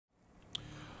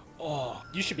Oh,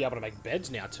 you should be able to make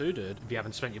beds now too, dude, if you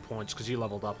haven't spent your points, because you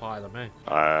leveled up higher than me.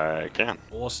 I can.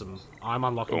 Awesome. I'm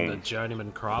unlocking the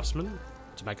Journeyman Craftsman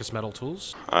to make us metal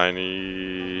tools. I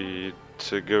need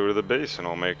to go to the base and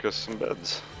I'll make us some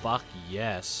beds. Fuck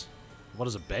yes. What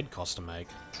does a bed cost to make?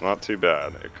 It's not too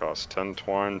bad. It costs 10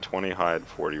 twine, 20 hide,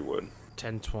 40 wood.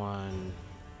 10 twine...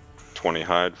 20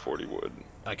 hide, 40 wood.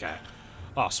 Okay.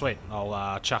 Oh, sweet.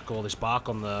 I'll chuck all this bark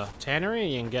on the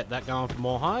tannery and get that going for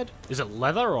more hide. Is it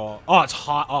leather or... Oh, it's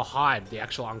hide. Oh, hide. The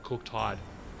actual uncooked hide.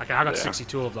 Okay, I got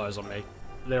 62 of those on me.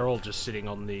 They're all just sitting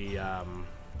on the...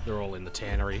 they're all in the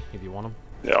tannery, if you want them.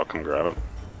 Yeah, I'll come grab it.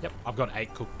 Yep, I've got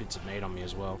 8 cooked bits of meat on me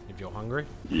as well, if you're hungry.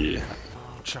 Yeah.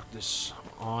 I'll chuck this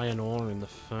iron ore in the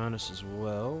furnace as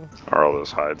well. Are all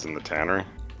those hides in the tannery?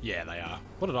 Yeah, they are.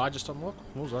 What did I just unlock?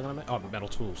 What was I gonna make? Oh, metal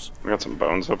tools. We got some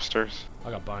bones upstairs.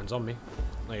 I got bones on me.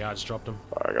 There you go, I just dropped them.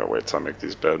 I gotta wait till I make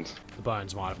these beds. The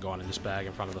bones might have gone in this bag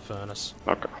in front of the furnace.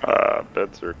 Okay.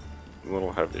 Beds are a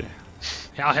little heavy.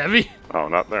 How heavy? Oh, they're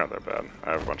not that bad.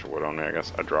 I have a bunch of wood on me, I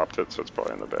guess. I dropped it, so it's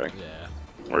probably in the bag. Yeah.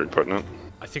 Where are you putting it?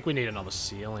 I think we need another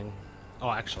ceiling. Oh,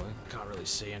 actually, can't really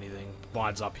see anything.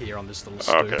 Mine's up here on this little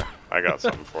stoop. Okay, I got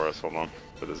something for us. Hold on.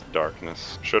 For this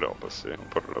darkness. Should help us see. I'll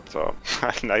put it up top.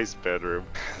 Nice bedroom.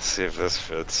 Let's see if this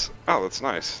fits. Oh, that's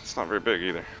nice. It's not very big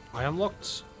either. I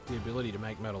unlocked the ability to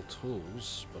make metal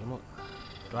tools, but I'm not...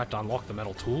 Do I have to unlock the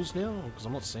metal tools now? Because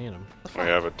I'm not seeing them. We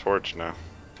have a torch now.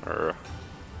 Or,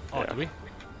 oh, yeah. do we?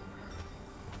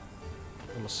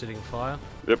 I'm a sitting fire.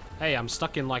 Yep. Hey, I'm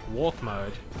stuck in, like, walk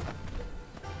mode.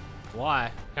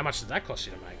 Why? How much did that cost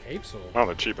you to make? Heaps or? Oh,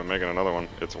 they're cheap. I'm making another one.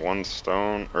 It's 1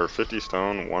 stone, or 50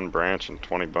 stone, 1 branch, and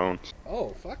 20 bones.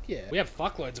 Oh, fuck yeah. We have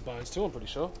fuckloads of bones too, I'm pretty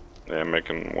sure. Yeah, I'm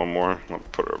making one more. I'll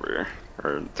put it over here.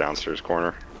 Or downstairs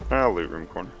corner. Loot room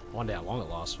corner. I wonder how long it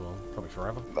lasts for. Probably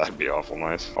forever. That'd be awful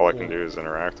nice. All I can do is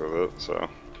interact with it, so...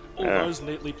 All those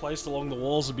neatly placed along the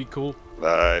walls would be cool.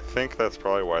 I think that's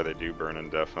probably why they do burn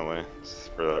indefinitely. It's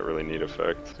for that really neat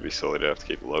effect. It'd be silly to have to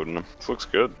keep loading them. This looks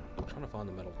good. I'm trying to find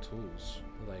the metal tools.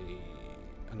 Are they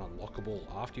an unlockable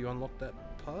after you unlock that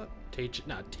part?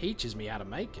 No, it teaches me how to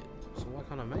make it. So why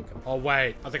can't I make them? Oh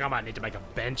wait, I think I might need to make a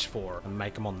bench for it and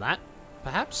make them on that,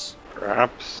 perhaps?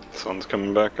 Perhaps. The sun's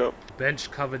coming back up.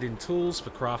 Bench covered in tools for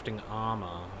crafting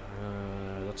armor.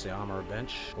 What's the armor a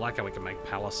bench? I like how we can make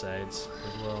palisades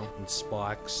as well, and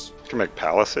spikes. You can make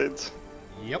palisades?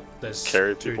 Yep, there's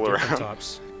Carry two people different around?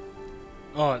 types.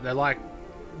 Oh, they're like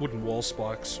wooden wall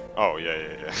spikes. Oh,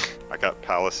 yeah. I got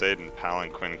palisade and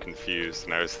palanquin confused,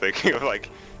 and I was thinking of like,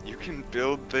 you can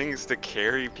build things to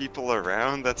carry people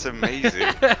around? That's amazing.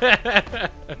 Yeah,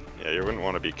 you wouldn't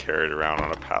want to be carried around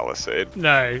on a palisade.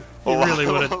 No, you really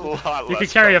wouldn't. You could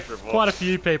carry quite a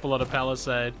few people on a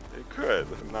palisade. It could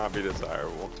not be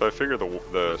desirable. So I figured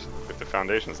if the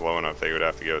foundation's low enough, they would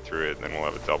have to go through it, and then we'll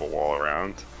have a double wall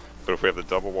around. But if we have the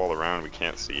double wall around, we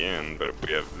can't see in. But if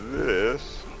we have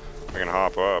this, we can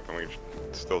hop up, and we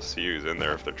can still see who's in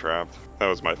there if they're trapped. That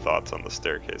was my thoughts on the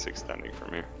staircase extending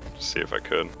from here. Just see if I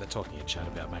could. They're talking in chat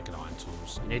about making iron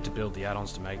tools. You need to build the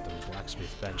add-ons to make them.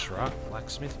 Blacksmith bench, right?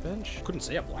 Blacksmith bench? Couldn't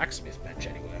see a blacksmith bench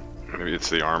anywhere. Maybe it's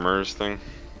the armorer's thing.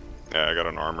 Yeah, I got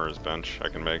an armorer's bench I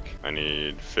can make. I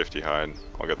need 50 hide.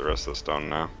 I'll get the rest of this done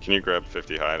now. Can you grab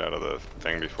 50 hide out of the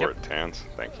thing before it tans?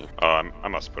 Thank you. Oh, I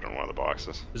must put it in one of the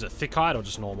boxes. Is it thick hide or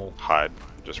just normal? Hide,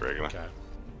 just regular. Okay.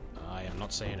 I am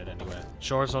not seeing it anywhere.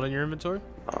 Sure it's not in your inventory?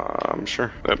 I'm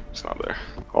sure. Nope, it's not there.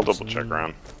 I'll double check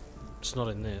around. It's not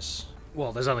in this.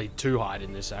 Well, there's only 2 hide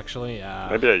in this, actually.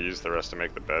 Maybe I used the rest to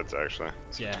make the beds, actually.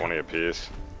 It's 20 apiece.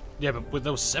 Yeah, but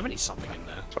there was 70-something in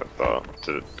there. That's what I thought.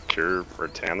 Did it cure or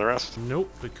tan the rest? Nope,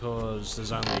 because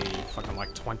there's only fucking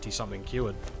like 20-something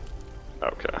cured.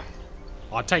 Okay.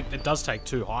 It does take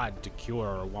 2 hide to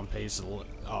cure 1 piece of...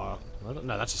 no,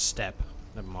 that's a step.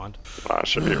 Never mind. It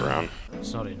should be around.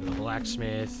 It's not in the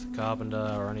blacksmith,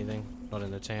 carpenter, or anything. Not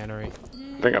in the tannery.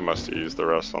 I think I must have used the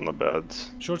rest on the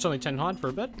beds. Sure it's only 10 hide for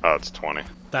a bed? Oh, it's 20.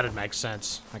 That'd make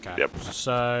sense. Okay. Yep.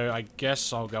 So, I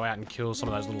guess I'll go out and kill some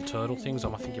of those little turtle things. I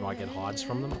think you might get hides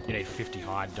from them. You need 50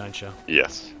 hide, don't you?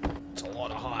 Yes. It's a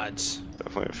lot of hides.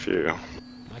 Definitely a few. Am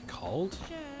I cold?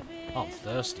 Oh, I'm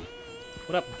thirsty.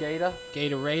 What up, Gator?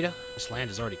 Gator Raider? This land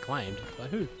is already claimed. By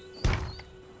who?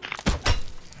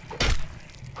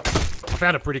 I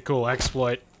found a pretty cool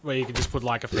exploit where you can just put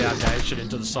like a foundation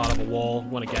into the side of a wall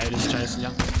when a gator's chasing you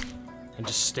and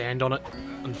just stand on it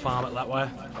and farm it that way.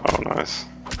 Oh, nice.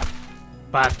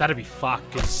 But that'd be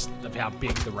fucked because of how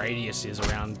big the radius is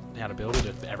around how to build it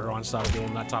if everyone started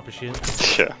doing that type of shit.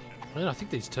 Yeah. Man, I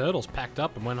think these turtles packed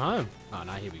up and went home. Oh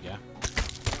no, here we go.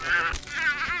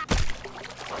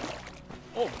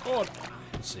 Oh god!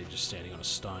 Let's see if just standing on a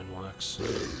stone works.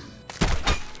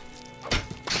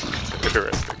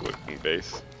 Interesting looking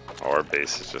base. Oh, our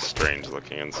base is just strange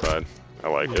looking inside. I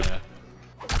like it.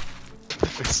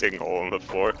 Missing hole in the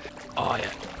floor. Oh yeah.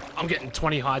 I'm getting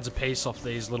 20 hides apiece off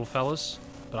these little fellas.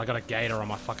 But I got a gator on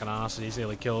my fucking ass and he's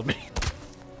nearly killed me.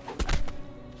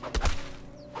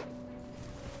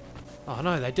 Oh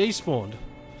no, they despawned.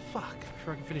 Fuck,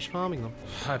 before I can finish farming them.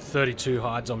 I have 32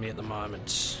 hides on me at the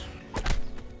moment.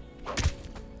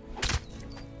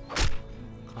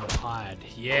 Kind of hide.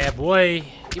 Yeah, boy.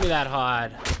 Give me that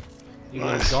hide. You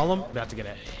Nice. little golem. About to get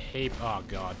a heap. Oh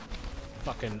god.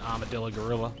 Fucking armadillo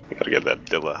gorilla. You gotta get that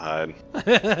Dilla hide.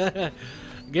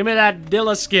 Give me that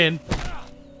Dilla skin.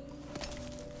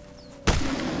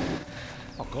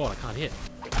 Oh god, I can't hit.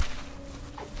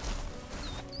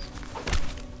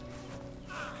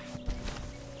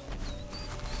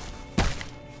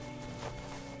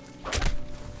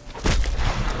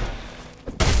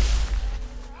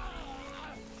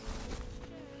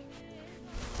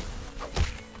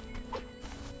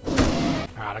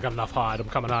 Alright, I got enough hide. I'm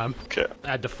coming home. Okay. I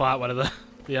had to fight one of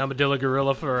the armadillo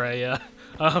gorilla for a.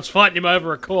 I was fighting him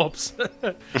over a corpse.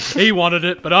 He wanted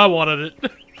it, but I wanted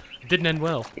it. Didn't end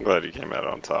well. I'm glad you came out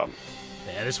on top.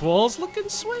 Yeah, this wall's looking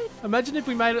sweet. Imagine if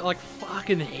we made it like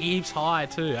fucking heaps high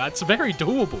too. It's very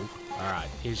doable. Alright,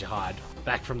 here's your hide.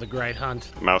 Back from the great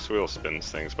hunt. Mouse wheel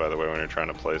spins things, by the way, when you're trying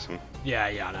to place them. Yeah,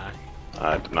 I know.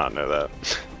 I did not know that.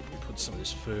 Put some of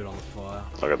this food on the fire.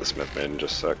 I got the smith made in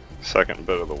just a sec. Second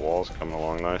bit of the wall's coming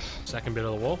along nice. Second bit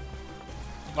of the wall.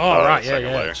 Oh, right, yeah,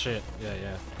 second layer. shit.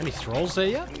 Yeah. Any thralls there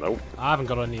yet? Nope. I haven't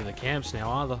got any of the camps now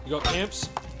either. You got camps?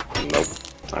 Nope.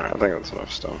 Alright, I think that's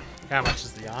enough stone. How much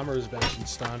is the armorer's bench in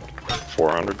stone?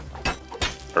 400.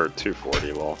 Or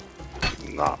 240, lol.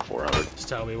 Not 400. Just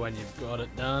tell me when you've got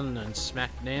it done and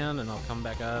smacked down and I'll come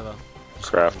back over.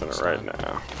 Crafting it right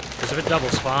now. Because if it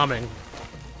doubles farming,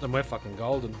 then we're fucking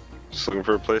golden. Just looking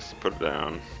for a place to put it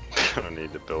down. Gonna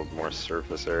need to build more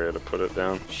surface area to put it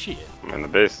down. Shit. I mean, the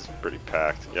base is pretty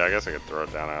packed. Yeah, I guess I could throw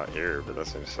it down out here, but that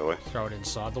seems silly. Throw it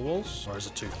inside the walls? Or is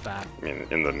it too fat? I mean,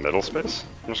 in the middle space?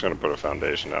 I'm just gonna put a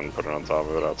foundation down and put it on top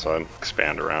of it outside.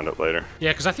 Expand around it later.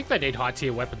 Yeah, because I think they need high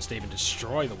tier weapons to even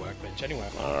destroy the workbench anyway.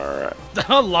 Alright.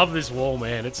 I love this wall,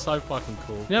 man. It's so fucking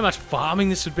cool. You know how much farming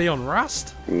this would be on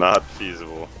Rust? Not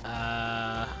feasible.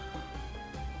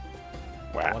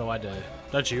 What do I do?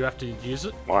 Don't you have to use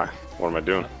it? Why? What am I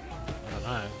doing? I don't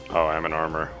know. Oh, I'm in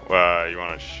armor. You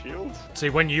want a shield? See,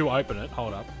 when you open it,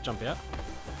 hold up, jump out.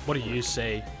 What do you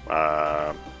see?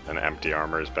 An empty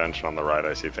armorer's bench. On the right,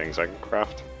 I see things I can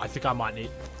craft. I think I might need...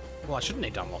 Well, I shouldn't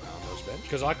need to unlock armorer's bench,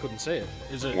 because I couldn't see it.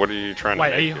 Is it... What are you trying to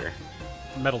make here?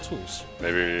 Metal tools.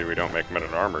 Maybe we don't make them at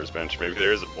an armorer's bench. Maybe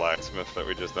there is a blacksmith that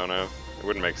we just don't have. It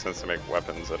wouldn't make sense to make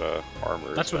weapons at a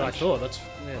armorer's That's what bench. I thought. That's...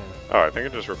 Yeah. Oh, I think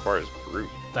it just requires brute.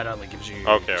 That only gives you...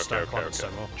 Okay. stone cloth so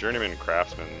more. Journeyman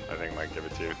craftsman, I think, might give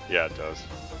it to you. Yeah, it does.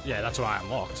 Yeah, that's why I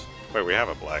unlocked. Wait, we have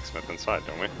a blacksmith inside,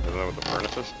 don't we? Isn't that what the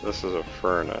furnace is? This is a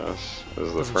furnace.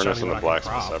 Is the Doesn't furnace show me and the what I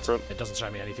can blacksmith craft. separate? It doesn't show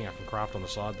me anything I can craft on the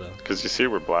side, though. Because you see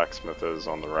where blacksmith is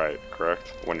on the right,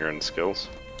 correct? When you're in skills?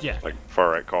 Yeah. Like, far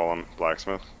right column,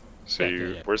 blacksmith. So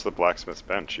Yeah. where's the blacksmith's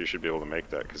bench? You should be able to make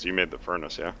that, because you made the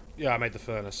furnace, yeah? Yeah, I made the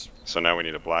furnace. So now we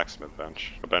need a blacksmith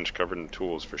bench. A bench covered in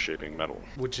tools for shaping metal.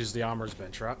 Which is the armorer's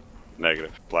bench, right?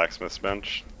 Negative. Blacksmith's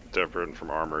bench, different from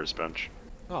armorer's bench.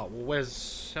 Oh, well,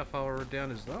 how far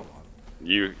down is that one?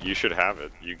 You should have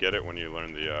it. You get it when you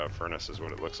learn the furnace is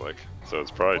what it looks like. So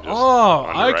it's probably just Oh,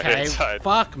 on your okay. right-hand side.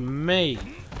 Fuck me.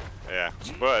 Yeah,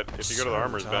 but if you go to the So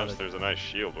armor's bench, retarded. there's a nice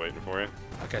shield waiting for you.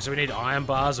 Okay, so we need iron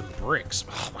bars and bricks.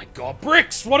 Oh my god,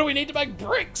 bricks! What do we need to make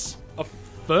bricks? A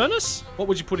furnace? What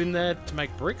would you put in there to make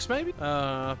bricks, maybe? Stone?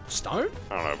 I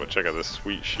don't know, but check out this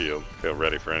sweet shield. Feel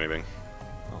ready for anything.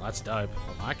 Oh, that's dope.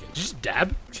 I like it. Did you just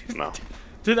dab? No,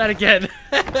 Do that again.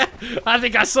 I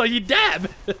think I saw you dab.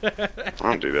 I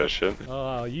don't do that shit.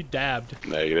 Oh, you dabbed.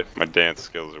 Negative. My dance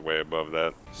skills are way above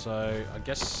that. So, I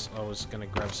guess I was gonna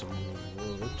grab some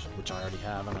wood, which I already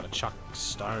have. I'm gonna chuck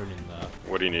stone in the...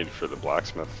 What do you need for the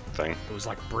blacksmith thing? It was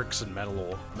like bricks and metal,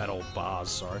 or metal bars,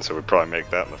 sorry. So we'd probably make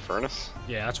that in the furnace?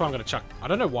 Yeah, that's why I'm gonna chuck... I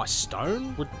don't know why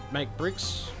stone would make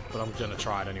bricks, but I'm gonna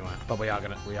try it anyway. But we are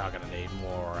gonna need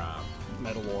more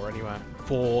metal ore anyway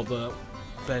for the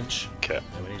bench. Okay.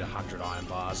 And we need 100 iron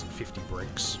bars and 50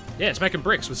 bricks. Yeah, it's making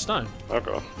bricks with stone.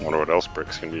 Okay. Wonder what else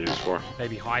bricks can be used for.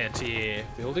 Maybe higher tier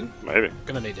building. Maybe.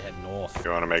 Gonna need to head north.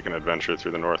 You want to make an adventure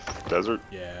through the North Desert?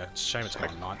 Yeah, it's a shame it's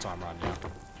kind of nighttime right now.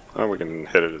 Oh, we can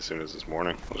hit it as soon as this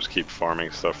morning. We'll just keep farming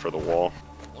stuff for the wall.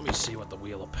 Let me see what the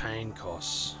Wheel of Pain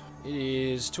costs. It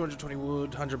is 220 wood,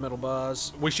 100 metal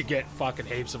bars. We should get fucking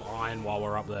heaps of iron while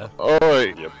we're up there.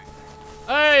 Oi! Yep.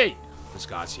 Hey! This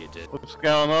guy's here, dude. What's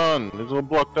going on? It's all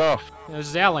blocked off. This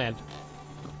is our land.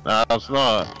 No, it's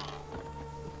not.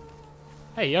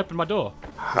 Hey, he opened my door.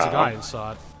 There's a guy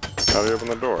inside. How do you open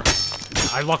the door?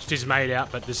 I locked his mate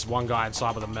out, but this one guy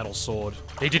inside with a metal sword.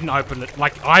 He didn't open it.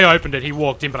 Like, I opened it, he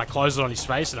walked in, but I closed it on his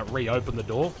face and it reopened the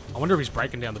door. I wonder if he's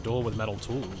breaking down the door with a metal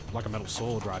tool, like a metal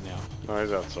sword right now. No,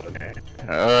 he's outside.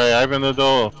 Alright, open the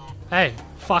door. Hey,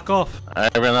 fuck off.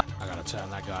 Open the I gotta turn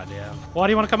that guy down. Why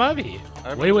do you want to come over here?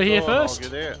 Open We were the here door and I'll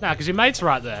first. get out. Nah, because your mate's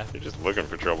right there. You're just looking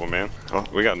for trouble, man. Oh,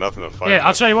 we got nothing to fight. Yeah, I'll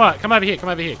with. show you what. Come over here, come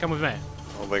over here. Come with me. I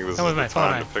don't think this Come is with the me,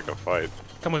 follow time me. to pick a fight.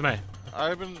 Come with me.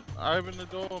 Open the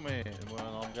door, man, when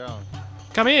I'm going.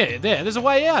 Come here. There's a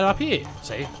way out up here.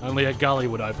 See? Only a gully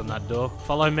would open that door.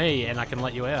 Follow me and I can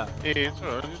let you out. Yeah, it's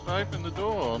alright, just open the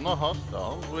door. I'm not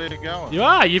hostile. Where you going? You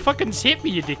are. You fucking hit me,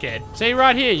 you dickhead. See,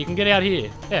 right here. You can get out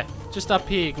here. Yeah, just up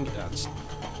here. You can get out. It's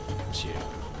you.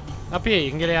 Up here. You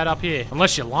can get out up here.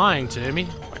 Unless you're lying to me.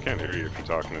 I can't hear you if you're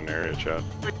talking in area chat.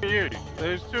 Look at you.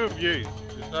 There's two of you.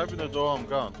 Just open the door, I'm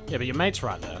gone. Yeah, but your mate's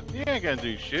right there. You ain't gonna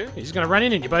do shit. He's gonna run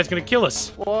in and you're both gonna kill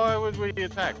us. Why would we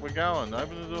attack? We're going.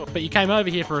 Open the door. But you came over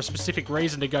here for a specific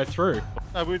reason to go through.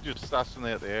 No, we're just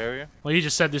sussing out the area. Well, you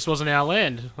just said this wasn't our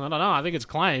land. I don't know. I think it's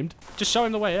claimed. Just show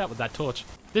him the way out with that torch.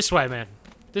 This way, man.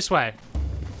 This way.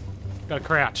 Gotta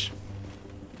crouch.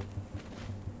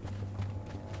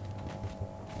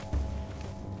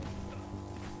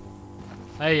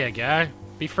 There you go.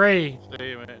 Be free. See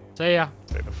you, man. See ya.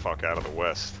 Stay the fuck out of the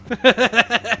west.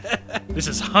 This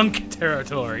is hunk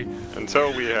territory.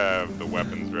 Until we have the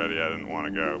weapons ready, I didn't want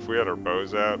to go. If we had our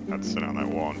bows out, I'd sit on that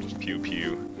wall and just pew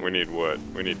pew. We need what?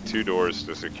 We need 2 doors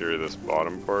to secure this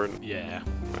bottom part. Yeah.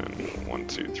 And 1,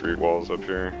 2, 3 walls up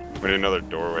here. We need another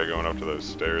doorway going up to those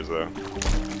stairs, though.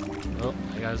 Oh,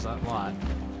 there goes that light.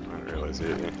 I didn't realize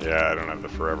it. Yeah, I don't have the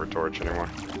forever torch anymore.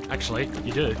 Actually,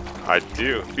 you do. I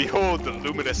do. Behold the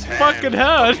luminous hand. Fucking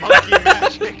hell. Monkey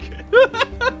magic.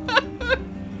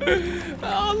 Oh,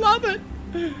 I love it.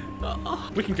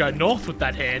 Oh, we can go north with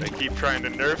that hand. They keep trying to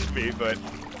nerf me, but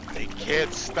they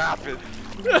can't stop it.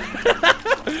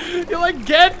 You're like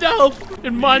Gandalf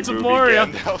in Mines of Movie Moria.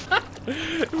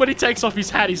 Gandalf. When he takes off his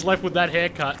hat, he's left with that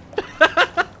haircut.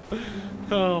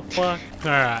 Oh, fuck.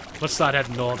 Alright, let's start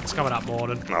heading north. It's coming up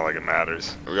morning. Not like it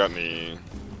matters. We got any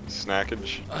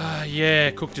snackage?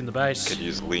 Yeah, cooked in the base. Could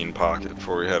use lean pocket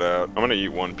before we head out. I'm gonna eat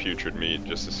 1 putrid meat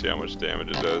just to see how much damage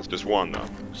it does. Just 1 though.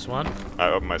 Just one? I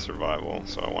up my survival,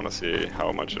 so I want to see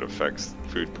how much it affects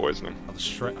food poisoning.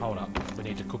 Hold up. We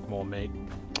need to cook more meat.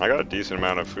 I got a decent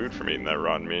amount of food from eating that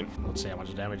rotten meat. Let's see how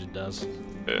much damage it does.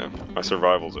 Yeah, my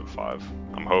survival's at 5.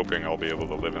 I'm hoping I'll be able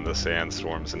to live in the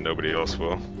sandstorms and nobody else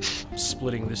will.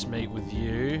 Splitting this meat with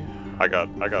you. I got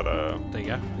a... There you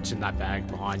go. It's in that bag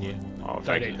behind you. Oh, Don't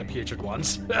thank eat you. the putrid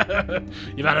ones. You've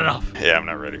had enough. Yeah, I'm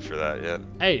not ready for that yet.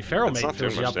 Hey, feral It's meat not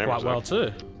doing fills you much up damage, quite well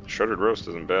too. Shredded roast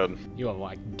isn't bad. You are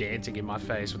like dancing in my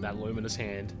face with that luminous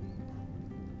hand.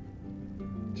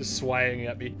 Just swaying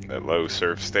at me. That low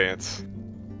surf stance.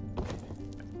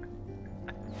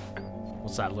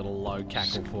 What's that little low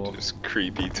cackle for? Just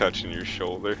creepy touching your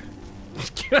shoulder.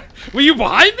 Were you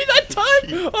behind me that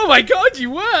time? Oh my god,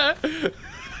 you were!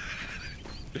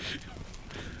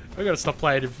 I gotta stop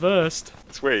playing it first.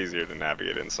 It's way easier to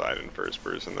navigate inside in first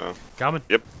person though. Coming.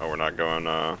 Yep. Oh, we're not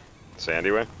going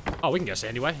sandy way? Oh, we can go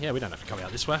sandy way. Yeah, we don't have to come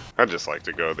out this way. I'd just like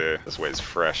to go there. This way's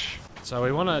fresh. So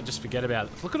we want to just forget about...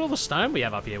 Look at all the stone we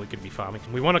have up here we could be farming.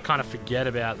 We want to kind of forget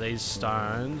about these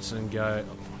stones and go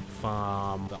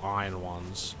farm the iron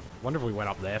ones. Wonder if we went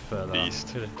up there further.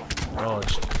 Beast. Could have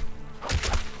dodged.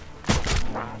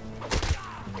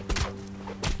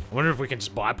 I wonder if we can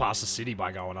just bypass the city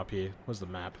by going up here. Where's the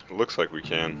map? It looks like we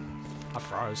can. I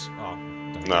froze. Oh.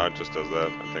 No, it just does that,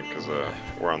 I think, because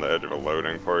we're on the edge of a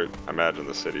loading part. I imagine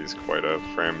the city's quite a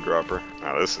frame dropper.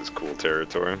 Now, this is cool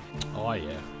territory. Oh,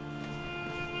 yeah.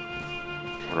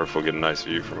 Wonder if we'll get a nice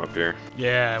view from up here.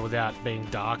 Yeah, without being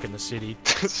dark in the city.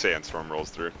 Sandstorm rolls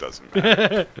through. Doesn't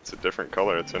matter. It's a different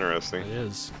color. It's interesting. It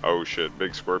is. Oh, shit.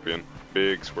 Big scorpion.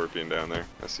 Big scorpion down there.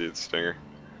 I see its stinger.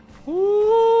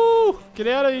 Ooh! Get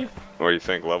out of here. What do you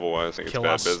think level-wise? Think Kill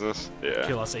it's bad us. business? Yeah.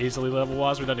 Kill us easily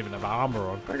level-wise. We don't even have armor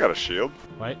on. I got a shield.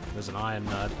 Wait, there's an iron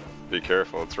node. Be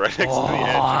careful. It's right next Oh, to the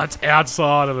edge. it's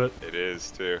outside of it. It is,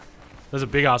 too. There's a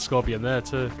big-ass scorpion there,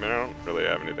 too. I mean, I don't really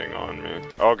have anything on me.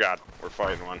 Oh, God. We're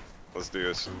fighting one. Let's do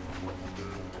this.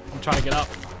 I'm trying to get up.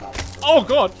 Oh,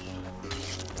 God!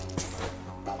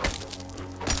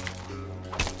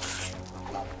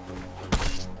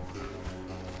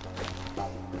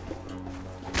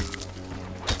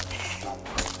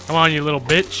 Come on, you little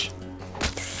bitch.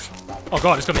 Oh,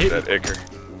 God, it's gonna hit That me. ichor.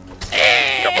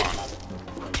 Come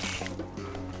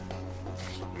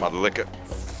on. Mother licker.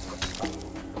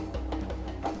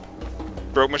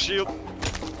 Broke my shield.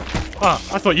 Oh,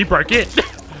 I thought you broke it.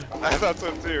 I thought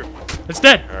so too. It's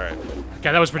dead. Alright.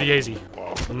 Okay, that was pretty easy.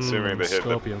 Well, assuming the hit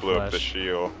that blew up the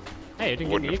shield Hey, it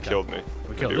didn't wouldn't get have me killed me.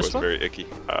 We killed It this was one? very icky.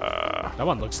 That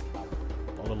one looks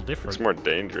a little different. It's more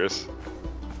dangerous.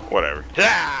 Whatever.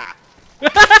 Yeah!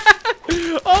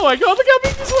 Oh my god, look how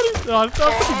big this one is! Oh, I'm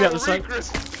thinking about the same.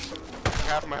 Regress.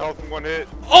 Half my health in one hit.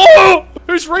 Oh!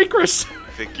 Who's Regress?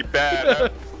 Think you're bad, huh?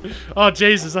 Oh,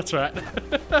 Jesus, that's right.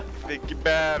 Think you're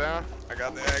bad, huh? I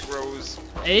got the aggros.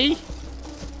 E?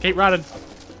 Keep running.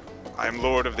 I'm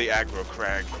Lord of the Aggro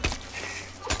Crag.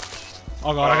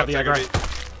 Oh god, I got the take a aggro.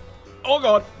 beat. Oh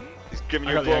god. He's giving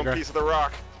I you a got the blown aggro. piece of the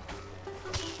rock.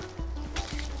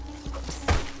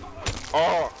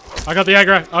 Oh! I got the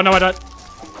aggro. Oh no, I don't.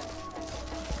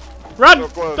 Run! So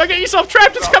close. Don't get yourself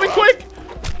trapped, it's Stop, coming stop. quick!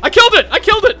 I killed it! I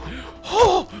killed it!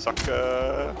 Oh!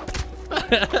 Sucker!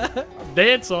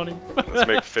 Dance on him. Let's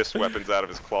make fist weapons out of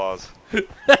his claws.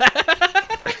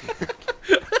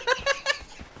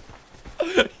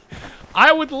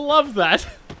 I would love that.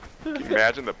 Can you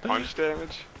imagine the punch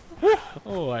damage?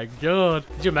 Oh my god.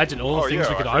 Could you imagine all the things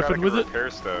we could I forgot open I with could it? repair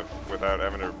stuff without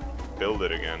having to build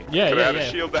it again. Yeah, Could yeah, have had yeah.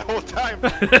 a shield that whole time.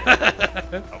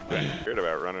 Weird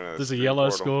about running a There's a street yellow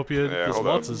portal. scorpion. Yeah, There's hold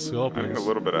lots up. of I need scorpions. a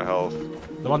little bit of health.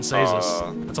 The one sees us.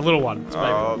 It's a little one. It's a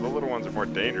The baby. little ones are more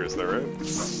dangerous though, right?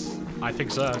 I think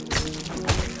so.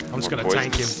 I'm just gonna More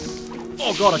tank him.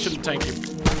 Oh god, I shouldn't tank him.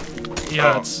 He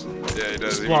hurts. Yeah, he does,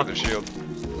 Just even block. with the shield.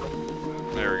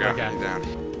 There we go, Okay. he's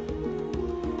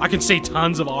down. I can see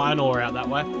tons of iron ore out that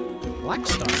way.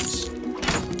 Blackstones.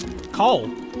 Coal.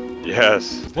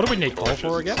 Yes. What do we need coal Torches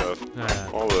for and again?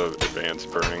 stuff. All the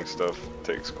advanced burning stuff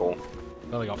takes coal.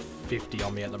 I've only got 50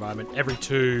 on me at the moment. Every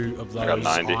two of I got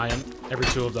those 90. every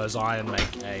two of those iron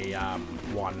make a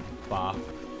 1 bar.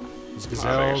 These it's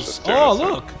gazelles. just Oh, doing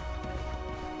it, look!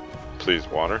 Please,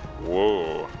 water.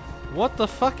 Whoa. What the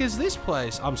fuck is this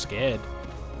place? I'm scared.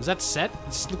 Is that set?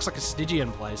 This looks like a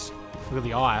Stygian place. Look at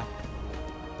the eye.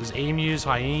 There's emus,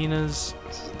 hyenas.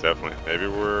 This is definitely. Maybe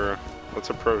we're. Let's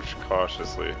approach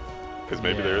cautiously. Because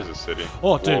maybe Yeah. there is a city.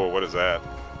 Oh, dude. Whoa, what is that?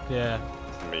 Yeah,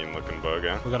 It's a mean looking bug,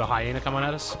 eh? we got a hyena coming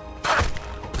at us.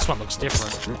 This one looks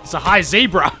different. It's a high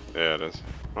zebra! Yeah, it is.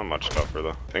 Not much tougher though.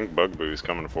 I think Bugboo's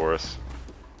coming for us.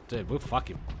 Dude, we'll fuck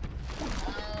him.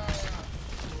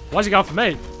 Why's he going for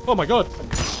me? Oh my god.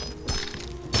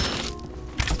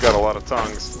 He's got a lot of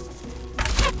tongues.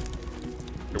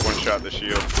 One shot the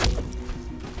shield.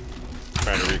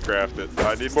 Trying to recraft it.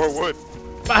 I need more wood.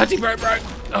 My hunting broke. Oh,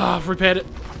 I've repaired it.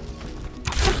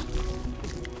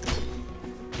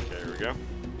 Okay, here we go.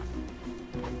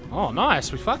 Oh,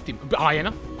 nice. We fucked him.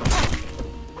 Hyena.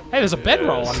 Hey, there's a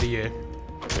bedroll Yes. under you.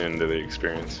 Into the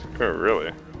experience. Oh,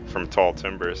 really? From Tall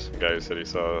Timbers. The guy who said he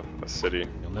saw a city.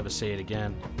 You'll never see it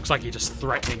again. Looks like you're just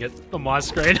threatening it on my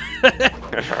screen.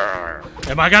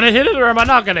 Am I gonna hit it or am I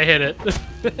not gonna hit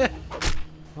it?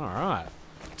 Alright.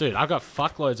 Dude, I've got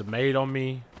fuckloads of meat on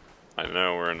me. I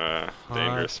know we're in a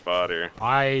dangerous spot here.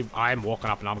 I'm walking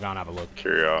up and I'm going to have a look.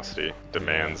 Curiosity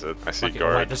demands it. I see Okay,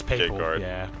 guard. wait, there's people. Gate guard.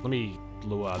 Yeah. Let me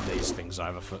lure these things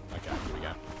over for. Okay, here we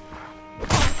go.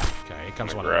 Okay, here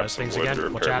comes I'm one gonna of grab those some things wood to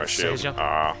again. Watch repair out, my it shield. sees you.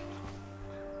 Ah,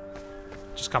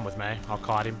 Just come with me. I'll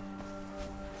kite him.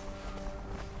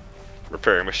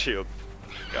 repairing my shield.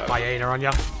 Got it. Hyena on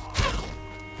ya.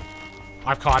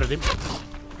 I've kited him.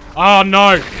 Oh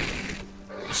no!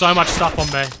 So much stuff on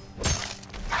me.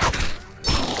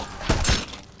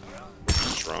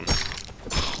 Just run.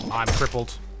 I'm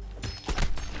crippled.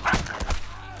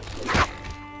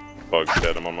 Bug's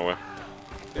dead. I'm on my way.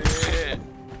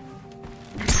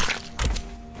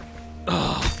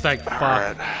 Thank fuck.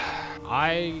 Alright.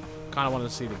 I kind of wanted to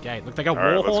see the gate. Look, they got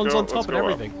Alright, war let's horns go- on top let's and go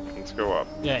up. everything. Let's go up.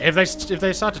 Yeah, if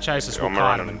they start to chase us, we'll I'm kite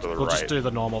running them and to the we'll just right. do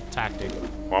the normal tactic.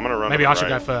 Well, I'm gonna run. Maybe to I the should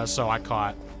go right. first, so I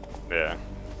kite. Yeah.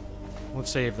 Let's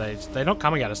see if they're not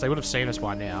coming at us. They would have seen us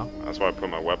by now. That's why I put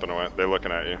my weapon away. They're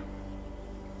looking at you.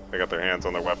 They got their hands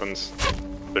on their weapons.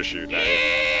 They're shooting at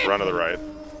you. Run to the right.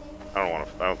 I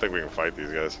don't think we can fight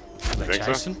these guys. Are You they think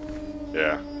chasing? so?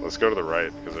 Yeah. Let's go to the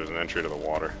right because there's an entry to the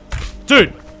water.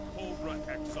 Dude!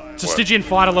 It's a What? Stygian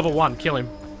fighter level 1. Kill him.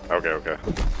 Okay. Okay.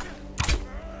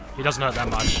 He doesn't hurt that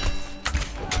much.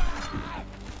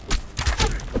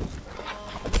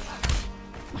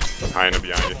 Hyena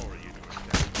behind you.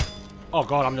 Oh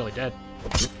god, I'm nearly dead.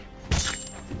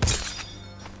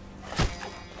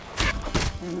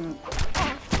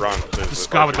 Run. There's This a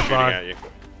guy with archer the bow. shooting at you.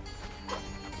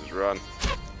 Just run.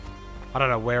 I don't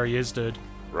know where he is, dude.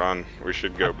 Run. We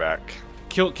should go back.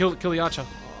 Kill the archer.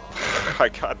 I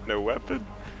got no weapon.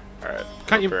 Alright.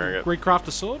 Can't you repairing it. recraft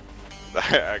a sword?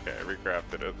 Okay, I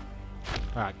recrafted it.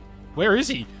 Alright. Where is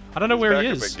he? I don't know where he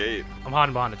Back is. at the gate. I'm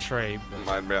hiding behind a tree.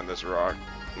 Might be on this rock.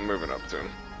 I'm moving up to him.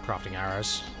 Crafting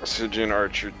arrows. Stygian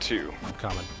Archer 2. I'm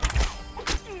coming.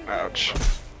 Ouch.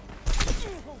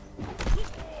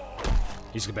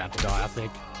 He's about to die, I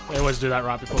think. They always do that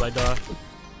right before they die.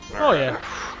 Oh, yeah.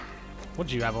 What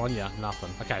did you have on you? Nothing.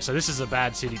 Okay, so this is a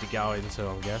bad city to go into,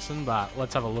 I'm guessing, but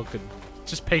let's have a look and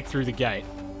just peek through the gate.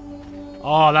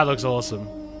 Oh, that looks awesome.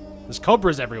 There's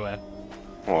cobras everywhere.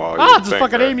 Well, Ah, it's a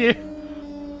fucking emu!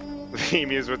 The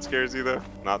emu is what scares you, though?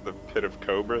 Not the pit of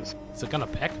cobras? Is it gonna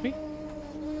peck me?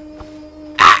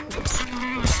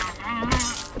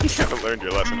 You haven't learned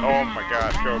your lesson. Oh my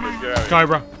gosh, cobras, get out of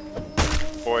Cobra.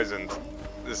 here. Poisoned.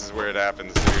 This is where it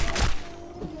happens,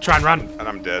 dude. Try and run. And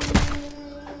I'm dead.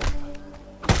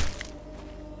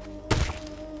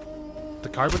 The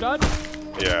cobra died?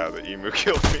 Yeah, the emu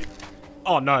killed me.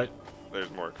 Oh, no. There's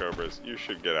more cobras. You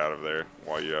should get out of there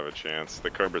while you have a chance. The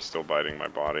cobra's still biting my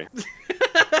body.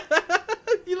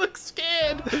 You look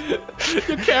scared.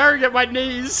 You're carrying at my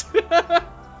knees.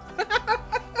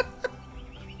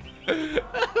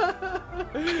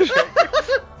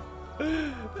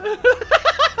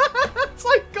 It's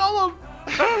like Gollum.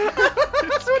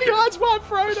 That's when he hides behind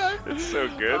Frodo. It's so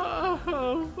good.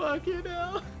 Oh, fucking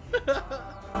hell.